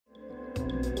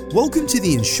Welcome to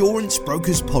the Insurance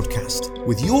Brokers Podcast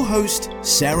with your host,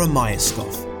 Sarah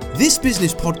Myerscough. This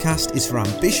business podcast is for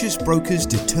ambitious brokers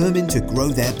determined to grow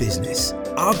their business.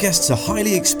 Our guests are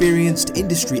highly experienced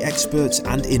industry experts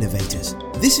and innovators.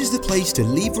 This is the place to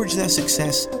leverage their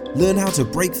success, learn how to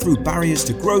break through barriers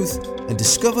to growth, and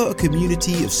discover a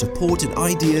community of support and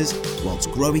ideas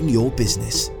whilst growing your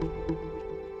business.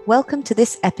 Welcome to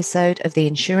this episode of the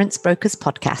Insurance Brokers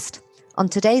Podcast. On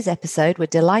today's episode, we're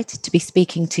delighted to be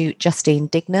speaking to Justine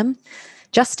Dignam.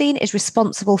 Justine is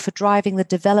responsible for driving the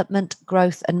development,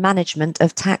 growth and management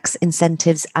of tax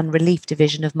incentives and relief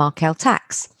division of Markel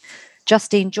Tax.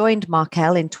 Justine joined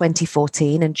Markel in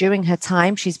 2014, and during her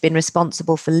time, she's been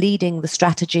responsible for leading the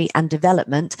strategy and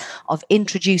development of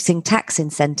introducing tax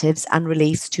incentives and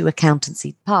reliefs to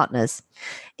accountancy partners.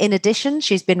 In addition,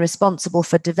 she's been responsible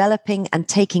for developing and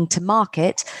taking to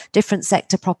market different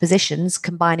sector propositions,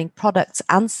 combining products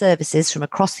and services from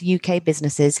across the UK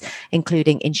businesses,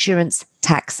 including insurance,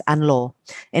 tax and law.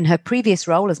 In her previous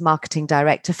role as marketing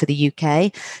director for the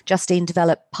UK, Justine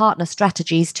developed partner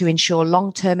strategies to ensure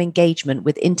long-term engagement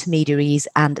with intermediaries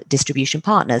and distribution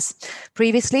partners.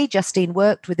 Previously, Justine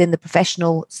worked within the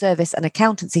professional service and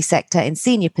accountancy sector in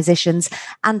senior positions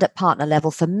and at partner level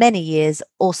for many years,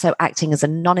 also acting as a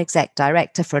non-exec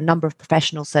director for a number of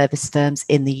professional service firms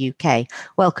in the UK.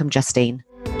 Welcome, Justine.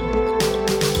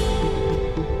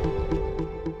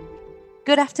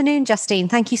 Good afternoon, Justine.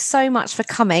 Thank you so much for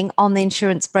coming on the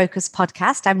Insurance Brokers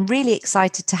Podcast. I'm really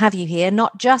excited to have you here,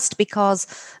 not just because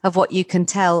of what you can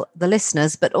tell the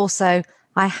listeners, but also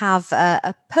I have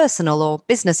a personal or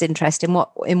business interest in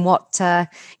what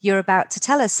you're about to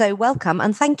tell us. So welcome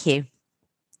and thank you.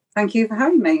 Thank you for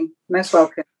having me. Most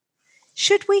welcome.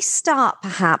 Should we start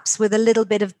perhaps with a little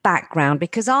bit of background,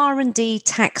 because R&D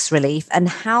Tax Relief and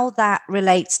how that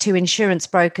relates to insurance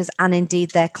brokers and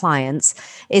indeed their clients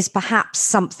is perhaps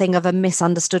something of a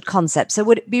misunderstood concept. So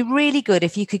would it be really good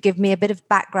if you could give me a bit of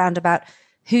background about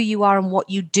who you are and what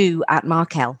you do at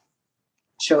Markel?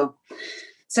 Sure.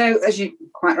 So as you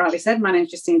quite rightly said, my name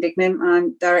is Justine Dignam.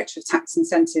 I'm Director of Tax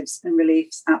Incentives and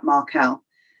Reliefs at Markel.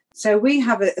 So we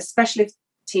have a specialist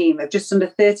team of just under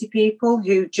 30 people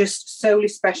who just solely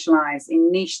specialise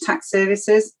in niche tax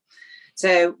services.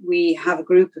 So we have a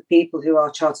group of people who are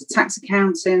chartered tax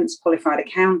accountants, qualified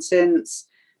accountants,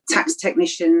 tax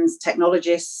technicians,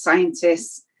 technologists,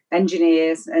 scientists,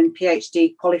 engineers, and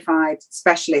PhD qualified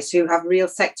specialists who have real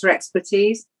sector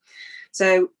expertise.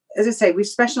 So, as I say, we've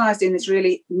specialised in this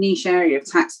really niche area of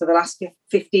tax for the last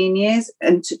 15 years.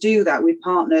 And to do that, we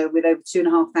partner with over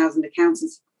 2,500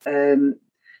 accountants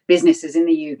businesses in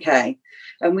the UK,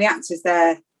 and we act as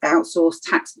their outsourced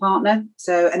tax partner.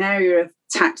 So an area of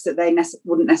tax that they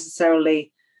wouldn't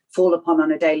necessarily fall upon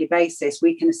on a daily basis,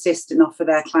 we can assist and offer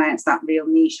their clients that real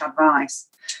niche advice.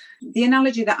 The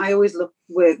analogy that I always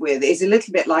work with is a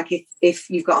little bit like if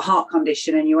you've got a heart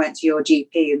condition and you went to your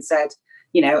GP and said,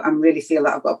 I really feel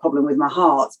that I've got a problem with my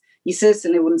heart. You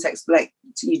certainly wouldn't expect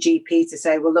your GP to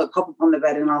say, well, look, hop up on the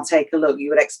bed and I'll take a look. You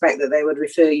would expect that they would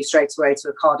refer you straight away to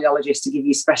a cardiologist to give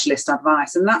you specialist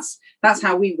advice. And that's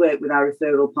how we work with our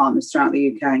referral partners throughout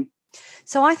the UK.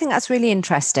 So I think that's really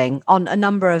interesting on a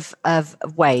number of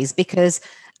ways, because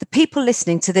the people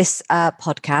listening to this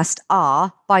podcast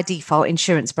are, by default,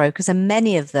 insurance brokers, and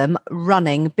many of them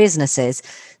running businesses.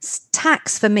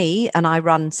 Tax for me, and I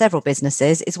run several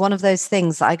businesses, is one of those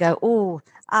things that I go,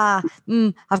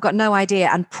 I've got no idea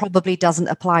and probably doesn't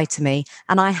apply to me.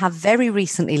 And I have very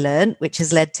recently learned, which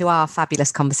has led to our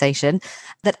fabulous conversation,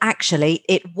 that actually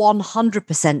it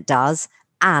 100% does.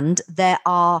 And there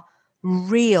are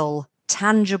real,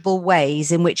 tangible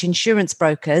ways in which insurance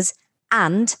brokers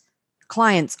and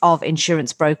clients of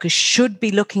insurance brokers should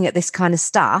be looking at this kind of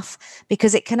stuff,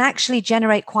 because it can actually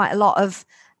generate quite a lot of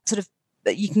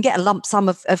you can get a lump sum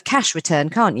of cash return,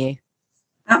 can't you?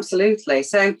 Absolutely.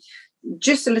 So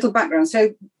just a little background. So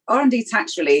R&D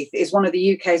Tax Relief is one of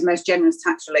the UK's most generous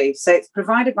tax reliefs. So it's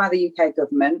provided by the UK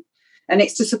government, and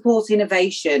it's to support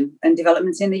innovation and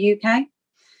development in the UK.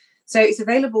 So it's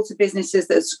available to businesses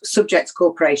that are subject to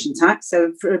corporation tax.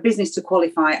 So for a business to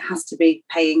qualify, it has to be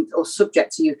paying or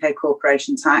subject to UK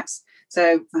corporation tax.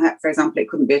 So for example, it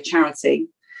couldn't be a charity.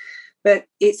 But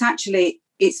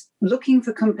it's looking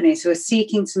for companies who are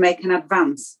seeking to make an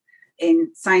advance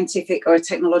in scientific or a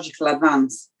technological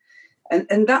advance.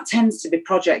 And that tends to be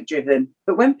project driven.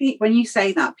 But when you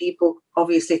say that, people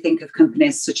obviously think of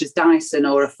companies such as Dyson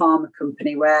or a pharma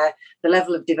company where the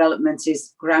level of development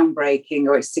is groundbreaking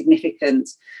or it's significant.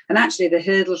 And actually the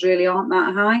hurdles really aren't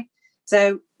that high.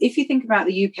 So if you think about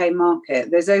the UK market,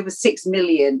 there's over 6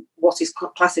 million what is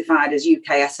classified as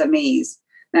UK SMEs.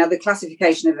 Now, the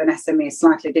classification of an SME is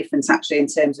slightly different actually in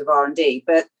terms of R&D,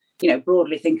 but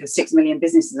broadly think of 6 million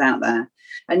businesses out there.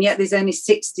 And yet there's only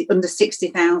under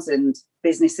 60,000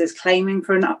 businesses claiming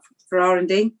for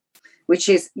R&D, which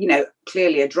is,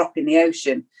 clearly a drop in the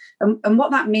ocean. And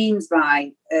what that means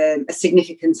by a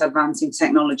significant advance in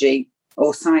technology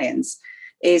or science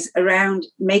is around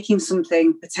making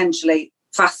something potentially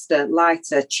faster,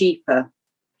 lighter, cheaper,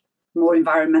 more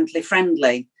environmentally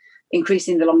friendly,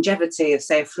 increasing the longevity of,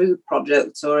 say, a food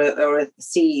product or a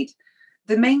seed.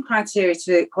 The main criteria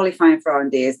to qualifying for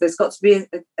R&D is there's got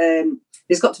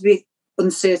to be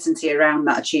uncertainty around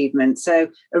that achievement. So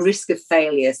a risk of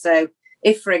failure. So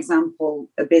if, for example,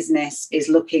 a business is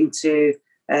looking to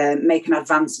make an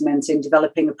advancement in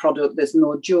developing a product that's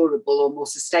more durable or more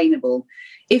sustainable,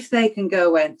 if they can go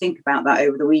away and think about that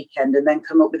over the weekend and then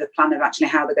come up with a plan of actually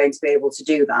how they're going to be able to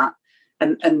do that,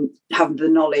 and have the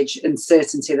knowledge and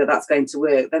certainty that that's going to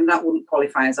work, then that wouldn't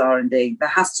qualify as R&D. There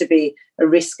has to be a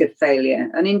risk of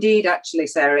failure. And indeed, actually,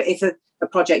 Sarah, if a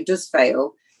project does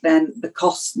fail, then the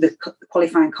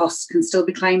qualifying costs can still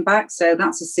be claimed back. So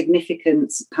that's a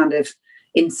significant kind of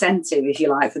incentive, if you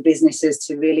like, for businesses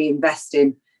to really invest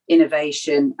in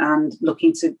innovation and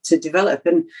looking to develop.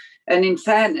 And in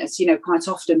fairness, quite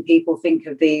often people think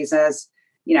of these as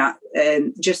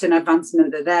just an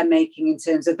advancement that they're making in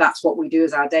terms of that's what we do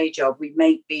as our day job. We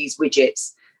make these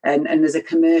widgets and there's a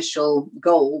commercial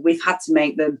goal. We've had to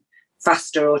make them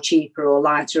faster or cheaper or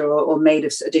lighter or made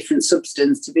of a different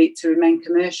substance to remain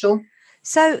commercial.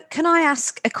 So can I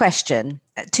ask a question?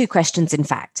 2 questions, in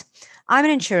fact. I'm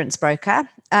an insurance broker.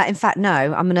 In fact, no,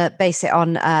 I'm going to base it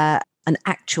on an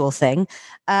actual thing.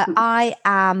 I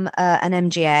am an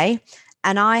MGA,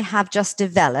 and I have just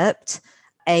developed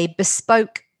a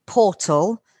bespoke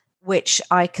portal which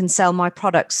I can sell my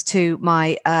products to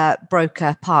my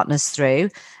broker partners through.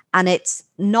 And it's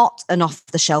not an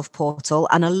off-the-shelf portal.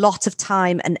 And a lot of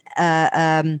time and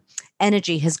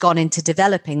energy has gone into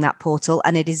developing that portal.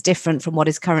 And it is different from what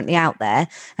is currently out there.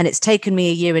 And it's taken me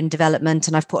a year in development,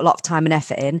 and I've put a lot of time and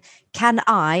effort in. Can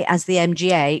I, as the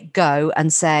MGA, go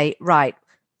and say, right,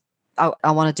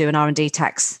 I want to do an R&D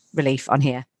tax relief on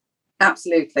here?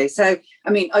 Absolutely. So,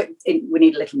 we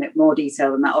need a little bit more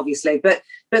detail than that, obviously. But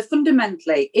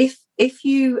fundamentally, if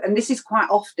you, and this is quite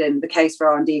often the case for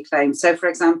R&D claims. So, for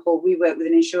example, we work with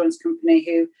an insurance company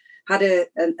who had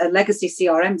a legacy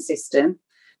CRM system,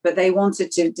 but they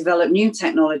wanted to develop new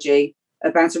technology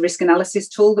about a risk analysis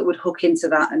tool that would hook into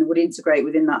that and would integrate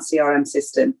within that CRM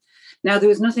system. Now, there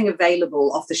was nothing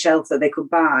available off the shelf that they could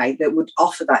buy that would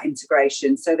offer that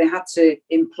integration. So they had to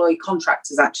employ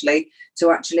contractors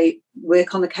to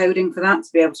work on the coding for that, to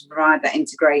be able to provide that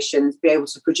integration, to be able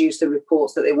to produce the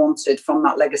reports that they wanted from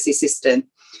that legacy system,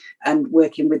 and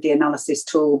working with the analysis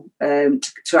tool to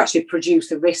actually produce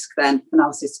the risk then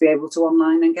analysis to be able to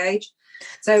online engage.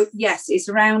 So yes, it's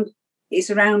around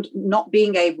not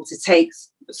being able to take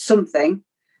something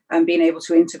and being able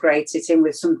to integrate it in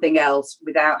with something else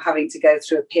without having to go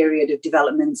through a period of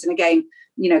development. And again,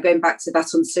 going back to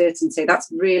that uncertainty,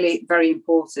 that's really very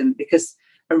important, because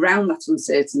around that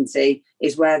uncertainty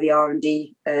is where the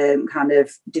R&D kind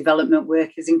of development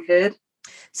work is incurred.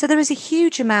 So there is a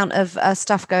huge amount of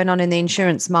stuff going on in the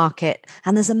insurance market,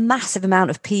 and there's a massive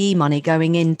amount of PE money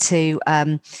going into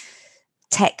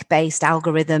tech-based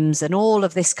algorithms and all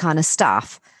of this kind of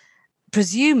stuff.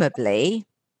 Presumably,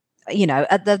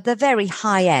 at the very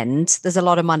high end, there's a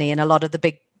lot of money and a lot of the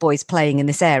big boys playing in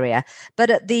this area. But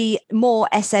at the more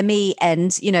SME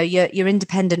end, your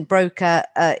independent broker,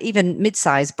 even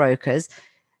mid-sized brokers,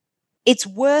 it's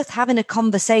worth having a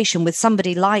conversation with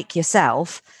somebody like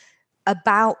yourself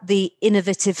about the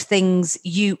innovative things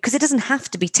because it doesn't have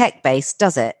to be tech-based,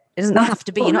 does it? It doesn't have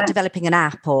to be, you're not developing an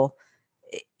app, or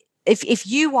if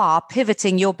you are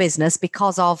pivoting your business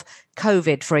because of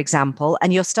COVID, for example,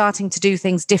 and you're starting to do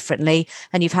things differently,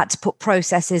 and you've had to put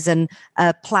processes and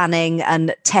planning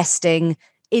and testing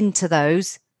into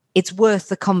those, it's worth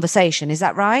the conversation. Is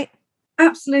that right?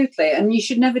 Absolutely. And you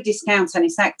should never discount any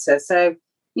sector. So,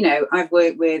 I've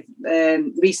worked with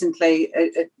recently,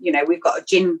 we've got a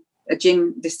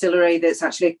gin distillery that's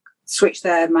actually switched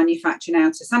their manufacture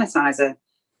now to sanitizer.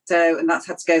 So, and that's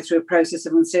had to go through a process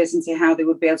of uncertainty how they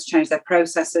would be able to change their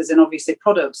processes and obviously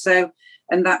products. So,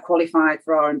 and that qualified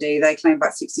for R&D. They claimed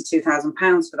back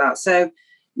 £62,000 for that. So,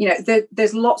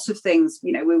 there's lots of things.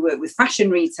 We work with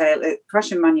fashion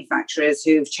manufacturers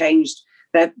who've changed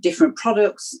their different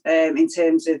products in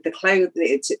terms of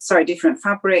different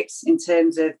fabrics in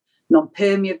terms of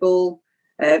non-permeable,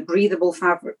 breathable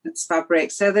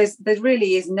fabrics. So there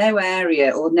really is no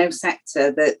area or no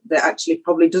sector that actually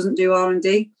probably doesn't do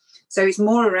R&D. So it's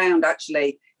more around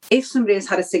actually if somebody has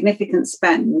had a significant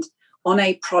spend on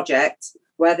a project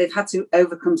where they've had to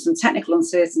overcome some technical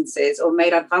uncertainties or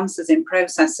made advances in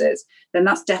processes, then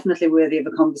that's definitely worthy of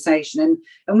a conversation.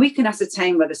 And we can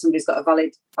ascertain whether somebody's got a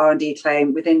valid R&D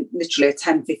claim within literally a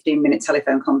 10, 15-minute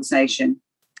telephone conversation.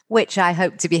 Which I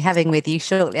hope to be having with you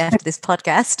shortly after this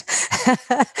podcast.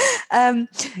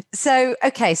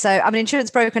 So I'm an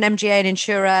insurance broker, an MGA, an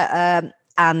insurer,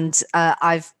 and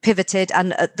I've pivoted.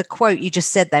 And the quote you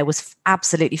just said there was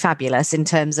absolutely fabulous in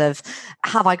terms of,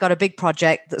 have I got a big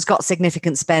project that's got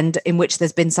significant spend in which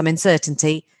there's been some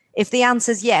uncertainty? If the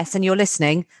answer is yes, and you're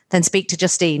listening, then speak to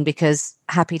Justine, because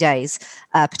happy days,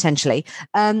 potentially.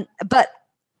 But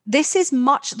this is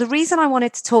the reason I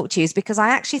wanted to talk to you is because I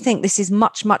actually think this is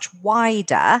much, much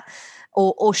wider,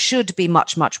 or should be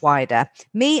much, much wider.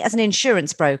 Me as an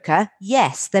insurance broker,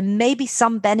 yes, there may be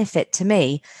some benefit to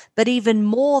me, but even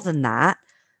more than that,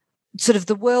 sort of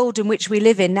the world in which we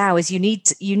live in now is you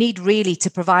need really to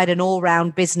provide an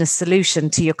all-round business solution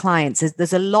to your clients.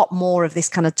 There's a lot more of this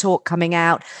kind of talk coming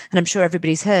out, and I'm sure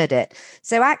everybody's heard it.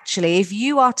 So actually, if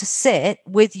you are to sit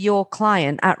with your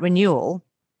client at renewal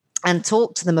and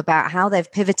talk to them about how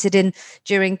they've pivoted in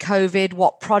during COVID,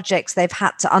 what projects they've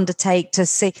had to undertake to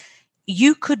see,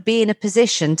 you could be in a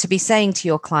position to be saying to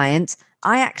your client,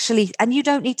 and you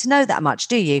don't need to know that much,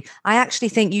 do you? I actually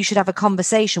think you should have a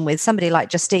conversation with somebody like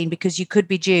Justine, because you could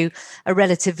be due a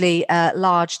relatively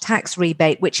large tax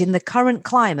rebate, which in the current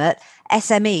climate,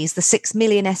 SMEs, the 6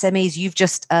 million SMEs you've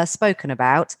just spoken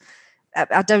about,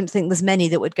 I don't think there's many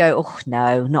that would go, oh,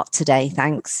 no, not today,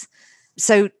 thanks.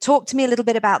 So talk to me a little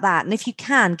bit about that. And if you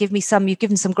can, you've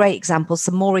given some great examples,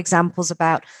 some more examples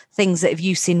about things that have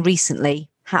you seen recently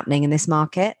happening in this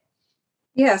market?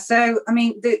 Yeah, so I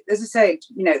mean, as I say,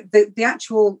 the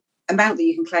actual amount that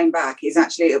you can claim back is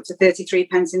actually up to 33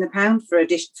 pence in the pound for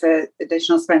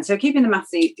additional spend. So keeping the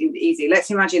maths easy,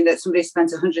 let's imagine that somebody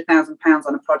spent £100,000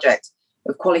 on a project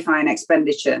of qualifying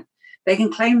expenditure. They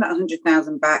can claim that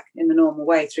 100,000 back in the normal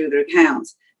way through their account.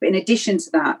 But in addition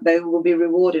to that, they will be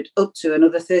rewarded up to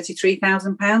another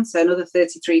 £33,000, so another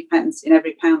 33 pence in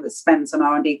every pound that's spent on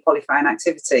R&D qualifying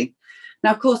activity.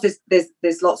 Now, of course,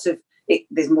 there's lots of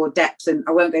there's more depth, and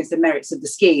I won't go into the merits of the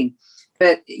scheme,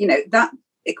 but that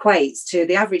equates to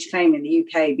the average claim in the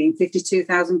UK being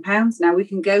 £52,000. Now we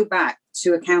can go back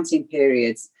to accounting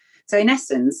periods. So in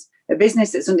essence, a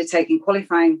business that's undertaking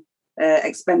qualifying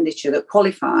expenditure that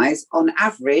qualifies on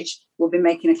average will be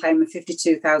making a claim of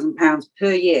 £52,000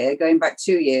 per year going back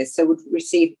 2 years, so would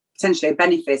receive potentially a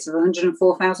benefit of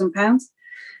 £104,000.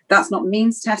 That's not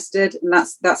means tested, and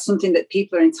that's something that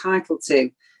people are entitled to.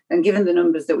 And given the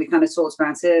numbers that we kind of talked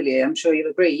about earlier, I'm sure you'll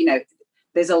agree,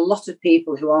 there's a lot of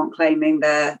people who aren't claiming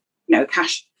their,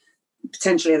 cash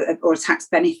potentially or a tax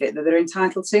benefit that they're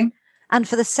entitled to. And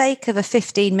for the sake of a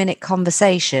 15-minute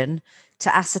conversation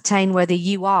to ascertain whether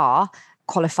you are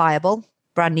qualifiable,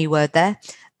 brand new word there,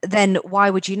 then why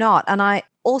would you not? And I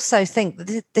also think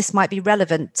that this might be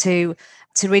relevant to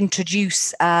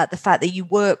introduce the fact that you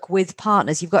work with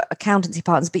partners. You've got accountancy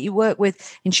partners, but you work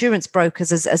with insurance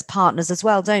brokers as partners as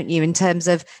well, don't you, in terms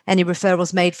of any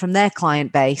referrals made from their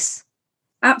client base?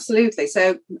 Absolutely.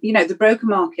 So, the broker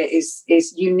market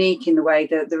is unique in the way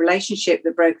that the relationship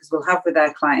that brokers will have with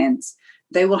their clients,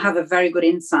 they will have a very good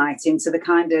insight into the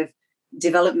kind of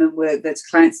development work that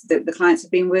the clients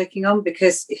have been working on,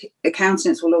 because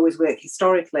accountants will always work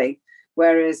historically,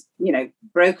 whereas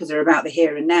brokers are about the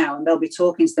here and now, and they'll be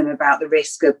talking to them about the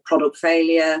risk of product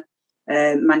failure,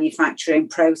 manufacturing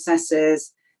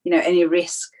processes, any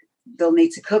risk they'll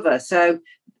need to cover. So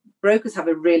brokers have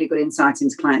a really good insight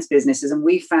into clients' businesses, and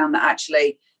we found that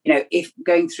actually if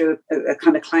going through a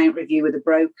kind of client review with a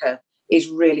broker is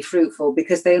really fruitful,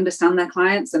 because they understand their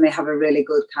clients and they have a really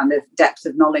good kind of depth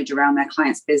of knowledge around their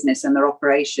client's business and their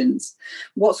operations.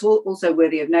 What's also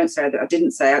worthy of note, Sarah, that I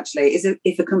didn't say actually, is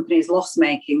if a company is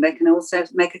loss-making, they can also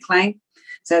make a claim.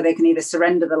 So they can either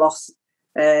surrender the loss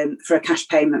for a cash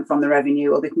payment from the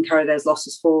revenue, or they can carry those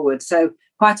losses forward. So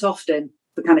quite often,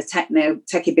 the kind of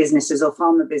techie businesses or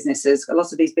pharma businesses, a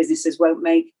lot of these businesses won't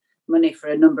make money for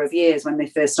a number of years when they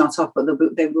first start off, but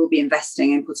they will be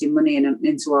investing and putting money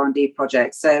into R&D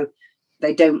projects. So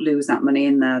they don't lose that money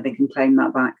in there. They can claim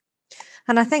that back.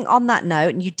 And I think on that note,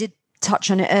 and you did touch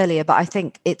on it earlier, but I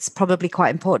think it's probably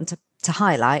quite important to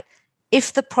highlight,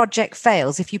 if the project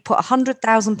fails, if you put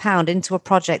 £100,000 into a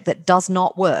project that does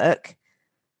not work,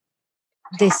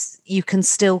 you can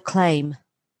still claim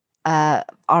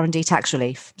R&D tax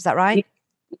relief. Is that right?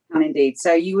 You can indeed.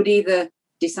 So you would either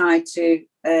decide to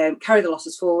carry the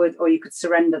losses forward, or you could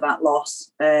surrender that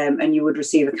loss and you would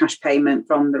receive a cash payment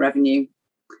from the revenue.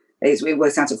 it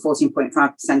works out at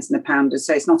 14.5% in the pound. And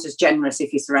so it's not as generous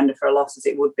if you surrender for a loss as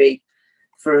it would be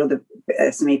for other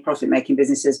SME profit-making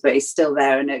businesses, but it's still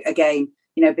there. And again,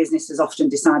 businesses often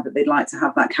decide that they'd like to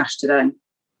have that cash today.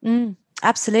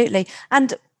 Absolutely.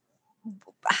 And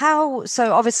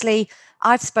so obviously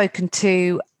I've spoken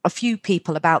to a few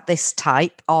people about this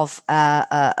type of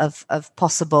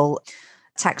possible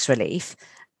tax relief.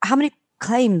 How many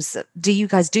claims do you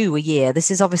guys do a year?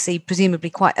 This is obviously presumably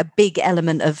quite a big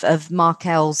element of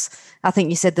Markel's. I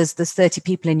think you said there's 30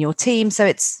 people in your team, so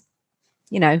it's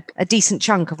a decent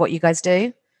chunk of what you guys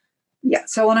do. Yeah.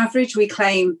 So on average, we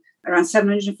claim around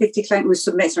 750 claims. We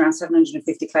submit around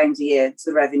 750 claims a year to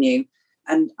the revenue,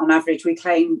 and on average, we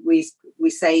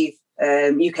save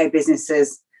UK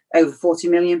businesses over £40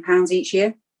 million each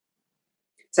year.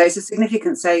 So it's a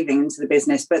significant saving into the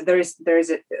business, but there is,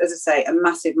 as I say, a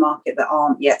massive market that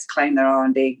aren't yet to claim their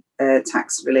R&D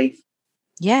tax relief.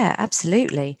 Yeah,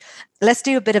 absolutely. Let's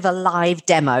do a bit of a live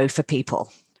demo for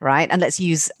people, right? And let's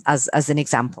use as an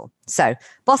example. So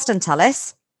Boston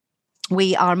Tullis,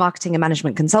 we are a marketing and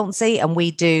management consultancy, and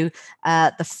we do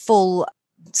the full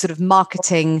sort of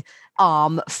marketing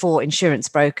arm for insurance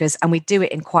brokers, and we do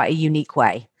it in quite a unique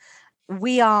way.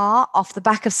 We are, off the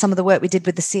back of some of the work we did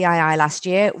with the CII last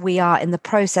year, we are in the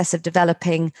process of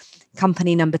developing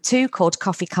company number 2 called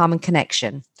Coffee, Calm and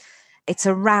Connection. It's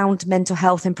around mental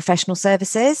health and professional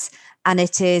services, and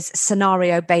it is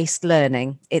scenario-based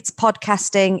learning. It's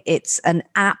podcasting. It's an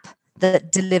app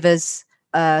that delivers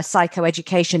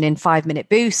psychoeducation in 5-minute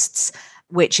boosts,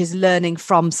 which is learning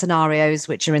from scenarios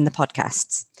which are in the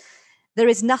podcasts. There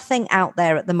is nothing out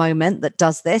there at the moment that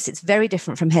does this. It's very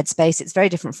different from Headspace. It's very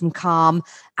different from Calm.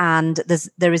 And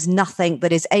there is nothing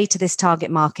that is to this target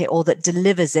market or that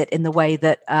delivers it in the way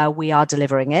that we are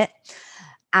delivering it.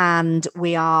 And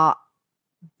we are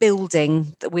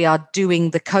doing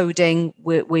the coding.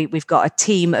 We've got a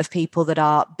team of people that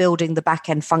are building the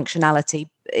back-end functionality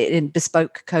in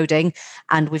bespoke coding.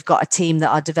 And we've got a team that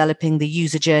are developing the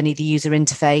user journey, the user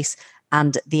interface,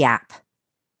 and the app.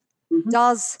 Mm-hmm.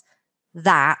 Does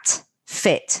that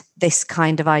fit this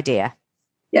kind of idea?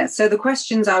 Yeah, so the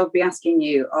questions I would be asking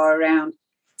you are around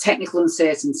technical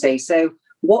uncertainty. So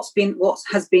what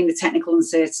has been the technical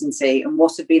uncertainty, and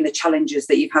what have been the challenges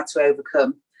that you've had to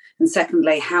overcome? And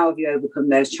secondly, how have you overcome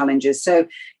those challenges? So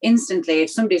instantly, if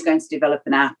somebody's going to develop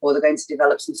an app or they're going to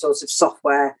develop some sort of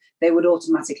software, they would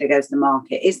automatically go to the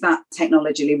market. Is that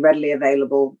technology readily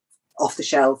available off the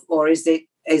shelf, or is it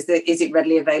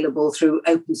readily available through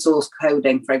open source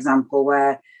coding, for example,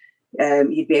 where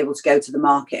you'd be able to go to the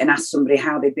market and ask somebody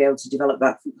how they'd be able to develop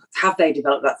that? Have they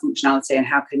developed that functionality, and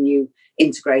how can you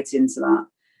integrate into that?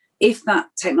 If that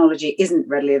technology isn't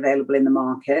readily available in the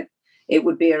market, it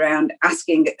would be around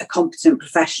asking a competent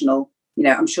professional.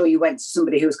 I'm sure you went to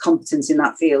somebody who was competent in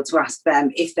that field to ask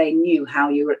them if they knew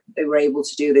how they were able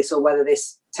to do this, or whether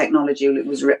this technology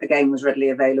was readily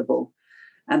available.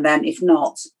 And then if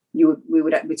not, we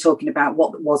would be talking about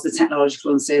what was the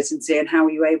technological uncertainty and how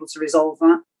were you able to resolve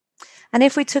that. And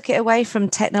if we took it away from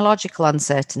technological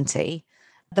uncertainty,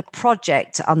 the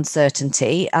project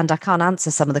uncertainty, and I can't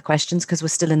answer some of the questions because we're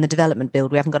still in the development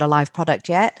build. We haven't got a live product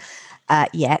yet, but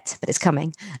it's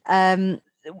coming.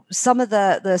 Some of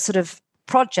the sort of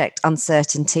project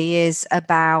uncertainty is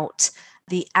about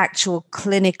the actual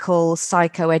clinical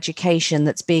psychoeducation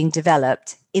that's being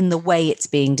developed in the way it's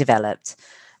being developed.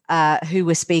 Who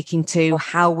we're speaking to,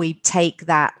 how we take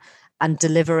that and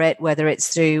deliver it, whether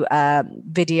it's through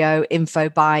video, info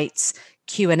bites,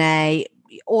 Q&A,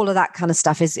 all of that kind of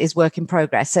stuff is work in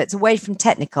progress. So it's away from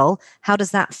technical. How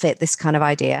does that fit this kind of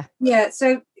idea? Yeah,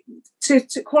 so to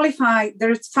qualify,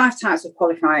 there are 5 types of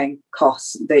qualifying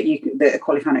costs that are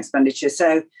qualifying expenditure.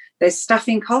 So there's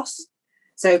staffing costs.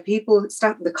 So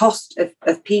the cost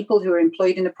of people who are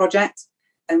employed in the project,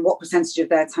 and what percentage of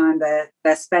their time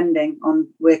they're spending on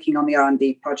working on the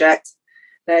R&D project.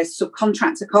 There's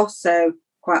subcontractor costs. So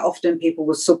quite often people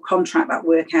will subcontract that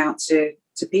work out to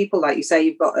people. Like you say,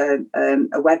 you've got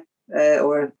a web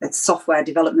or a software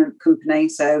development company.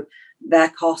 So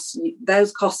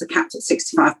those costs are capped at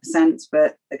 65%.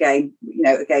 But again,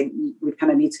 we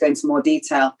kind of need to go into more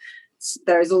detail.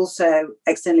 There is also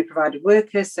externally provided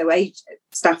workers, so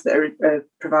staff that are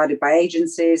provided by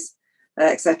agencies,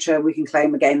 etc. We can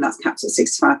claim, again, that's capped at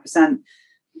 65%.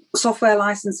 Software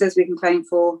licenses we can claim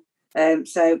for.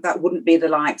 So that wouldn't be the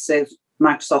likes of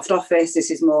Microsoft Office.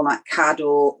 This is more like CAD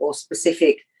or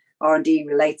specific R&D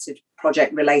related,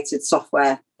 project related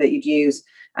software that you'd use.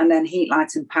 And then heat,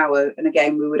 light and power. And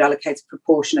again, we would allocate a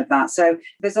proportion of that. So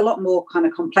there's a lot more kind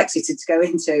of complexity to go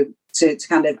into to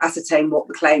kind of ascertain what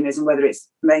the claim is and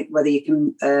whether you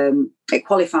can, it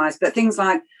qualifies. But things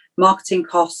like marketing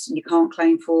costs you can't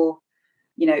claim for.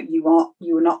 You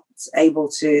are not able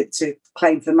to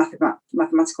claim for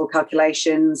mathematical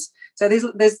calculations. So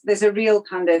there's a real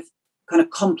kind of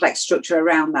complex structure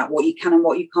around that, what you can and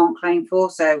what you can't claim for.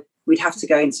 So we'd have to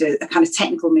go into a kind of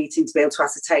technical meeting to be able to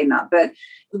ascertain that. But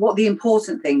what the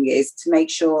important thing is to make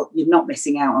sure you're not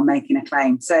missing out on making a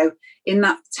claim. So in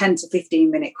that 10 to 15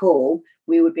 minute call,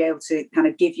 we would be able to kind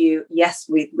of give you, yes,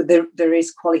 there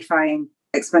is qualifying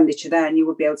expenditure there, and you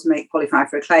would be able to qualify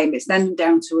for a claim. It's then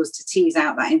down to us to tease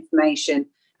out that information.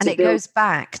 And it goes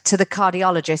back to the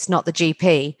cardiologist, not the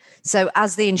GP. So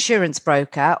as the insurance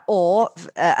broker or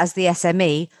as the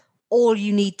SME, all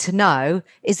you need to know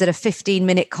is that a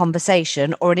 15-minute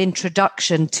conversation or an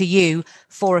introduction to you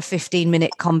for a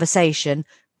 15-minute conversation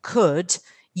could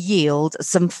yield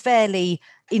some fairly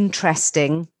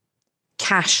interesting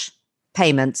cash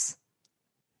payments.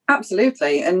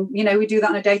 Absolutely. And, we do that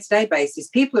on a day-to-day basis.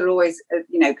 People are always,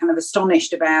 kind of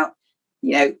astonished about,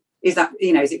 is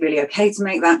it really okay to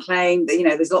make that claim?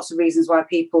 There's lots of reasons why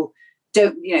people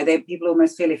don't, people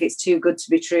almost feel if it's too good to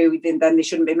be true, then they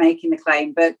shouldn't be making the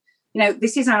claim. But,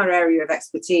 this is our area of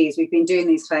expertise. We've been doing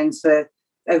these claims for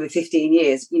over 15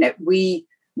 years. We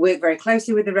work very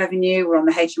closely with the revenue. We're on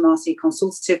the HMRC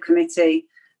consultative committee.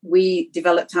 We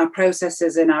developed our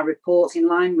processes and our reports in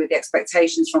line with the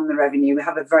expectations from the revenue. We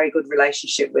have a very good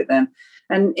relationship with them.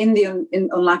 And in the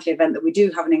unlikely event that we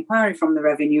do have an inquiry from the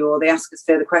revenue or they ask us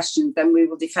further questions, then we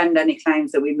will defend any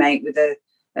claims that we make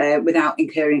without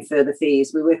incurring further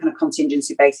fees. We work on a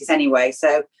contingency basis anyway.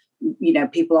 So,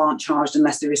 people aren't charged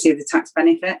unless they receive the tax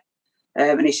benefit.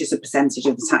 And it's just a percentage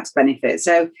of the tax benefit.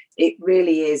 So it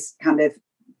really is kind of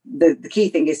the key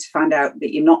thing is to find out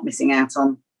that you're not missing out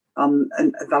on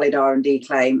a valid R&D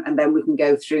claim, and then we can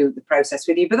go through the process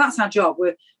with you. But that's our job.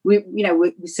 We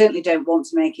certainly don't want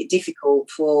to make it difficult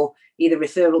for either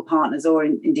referral partners or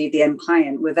indeed the end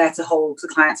client. We're there to hold the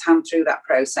client's hand through that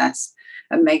process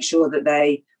and make sure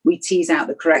that we tease out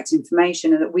the correct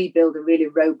information and that we build a really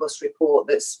robust report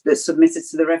that's submitted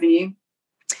to the revenue.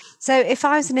 So if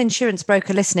I was an insurance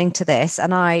broker listening to this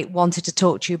and I wanted to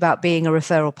talk to you about being a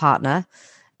referral partner,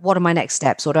 what are my next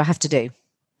steps? What do I have to do?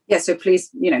 Yeah, so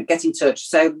please, get in touch.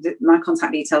 So my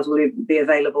contact details will be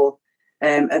available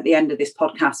at the end of this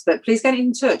podcast. But please get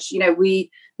in touch. We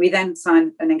then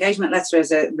sign an engagement letter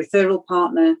as a referral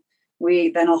partner. We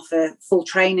then offer full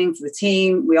training for the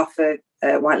team. We offer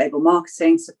white label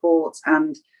marketing support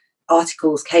and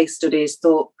articles, case studies,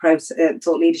 thought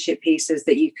leadership pieces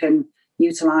that you can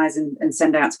utilise and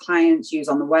send out to clients, use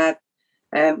on the web.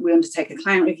 We undertake a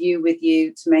client review with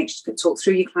you to talk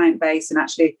through your client base and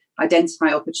actually identify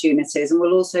opportunities. And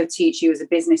we'll also teach you as a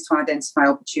business to identify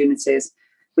opportunities.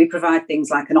 We provide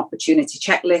things like an opportunity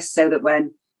checklist so that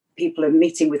when people are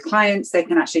meeting with clients, they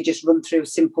can actually just run through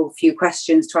simple few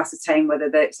questions to ascertain whether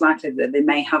it's likely that they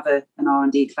may have an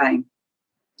R&D claim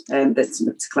that's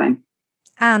to claim.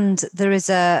 And there is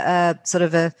a sort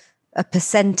of a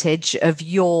percentage of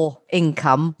your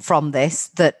income from this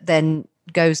that then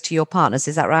goes to your partners.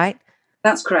 Is that right?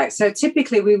 That's correct. So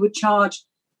typically we would charge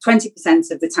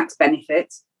 20% of the tax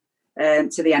benefit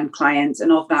to the end client,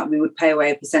 and of that we would pay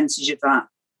away a percentage of that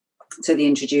to the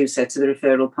introducer, to the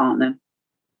referral partner.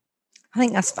 I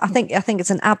think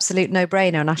it's an absolute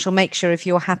no-brainer, and I shall make sure, if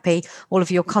you're happy, all of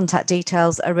your contact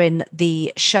details are in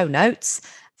the show notes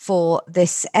for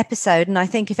this episode. And I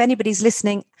think if anybody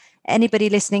listening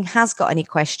has got any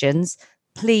questions,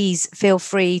 please feel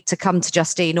free to come to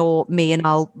Justine or me, and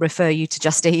I'll refer you to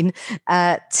Justine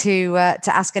to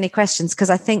ask any questions, because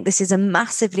I think this is a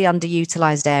massively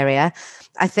underutilized area.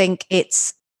 I think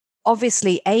it's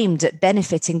obviously aimed at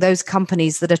benefiting those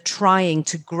companies that are trying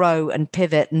to grow and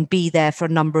pivot and be there for a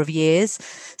number of years.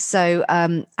 So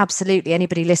absolutely,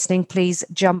 anybody listening, please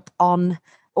jump on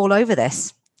all over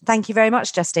this. Thank you very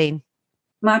much, Justine.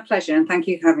 My pleasure, and thank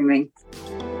you for having me.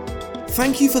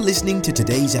 Thank you for listening to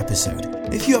today's episode.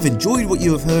 If you have enjoyed what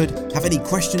you have heard, have any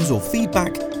questions or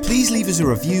feedback, please leave us a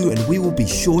review and we will be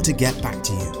sure to get back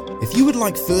to you. If you would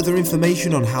like further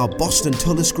information on how Boston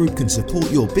Tullis Group can support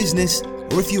your business,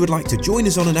 or if you would like to join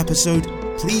us on an episode,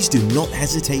 please do not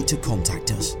hesitate to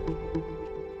contact us.